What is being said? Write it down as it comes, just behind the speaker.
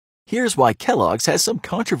Here's why Kellogg's has some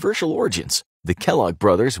controversial origins. The Kellogg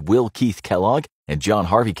brothers, Will Keith Kellogg and John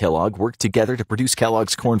Harvey Kellogg, worked together to produce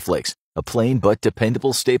Kellogg's Corn Flakes, a plain but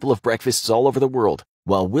dependable staple of breakfasts all over the world.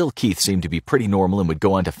 While Will Keith seemed to be pretty normal and would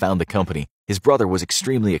go on to found the company, his brother was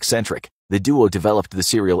extremely eccentric. The duo developed the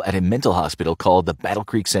cereal at a mental hospital called the Battle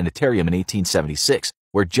Creek Sanitarium in 1876,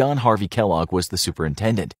 where John Harvey Kellogg was the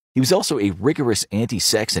superintendent. He was also a rigorous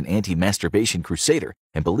anti-sex and anti-masturbation crusader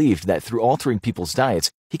and believed that through altering people's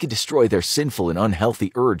diets, he could destroy their sinful and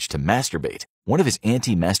unhealthy urge to masturbate. One of his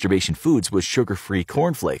anti-masturbation foods was sugar-free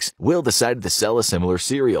cornflakes. Will decided to sell a similar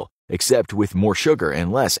cereal, except with more sugar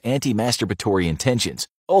and less anti-masturbatory intentions.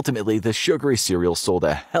 Ultimately, the sugary cereal sold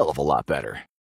a hell of a lot better.